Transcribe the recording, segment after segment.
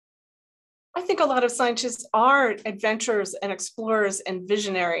I think a lot of scientists are adventurers and explorers and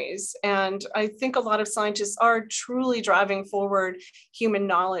visionaries. And I think a lot of scientists are truly driving forward human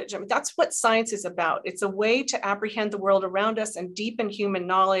knowledge. I mean, that's what science is about. It's a way to apprehend the world around us and deepen human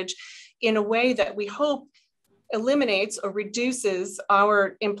knowledge in a way that we hope eliminates or reduces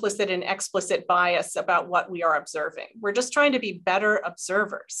our implicit and explicit bias about what we are observing. We're just trying to be better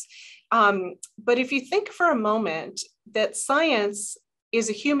observers. But if you think for a moment that science is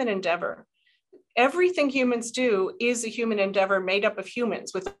a human endeavor, everything humans do is a human endeavor made up of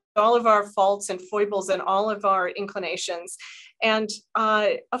humans with all of our faults and foibles and all of our inclinations. And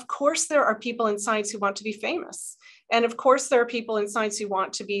of course, there are people in science who want to be famous. And of course, there are people in science who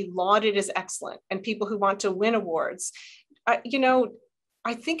want to be lauded as excellent and people who want to win awards. I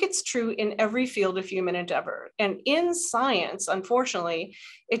think it's true in every field of human endeavor. And in science, unfortunately,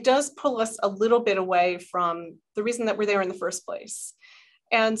 it does pull us a little bit away from the reason that we're there in the first place.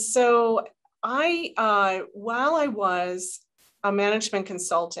 And so while I was a management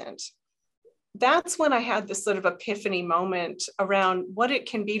consultant, that's when I had this sort of epiphany moment around what it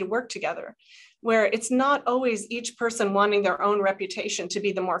can be to work together, where it's not always each person wanting their own reputation to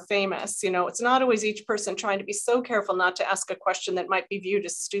be the more famous. It's not always each person trying to be so careful not to ask a question that might be viewed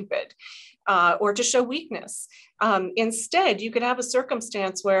as stupid or to show weakness. Instead, you could have a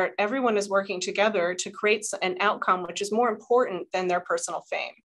circumstance where everyone is working together to create an outcome which is more important than their personal fame.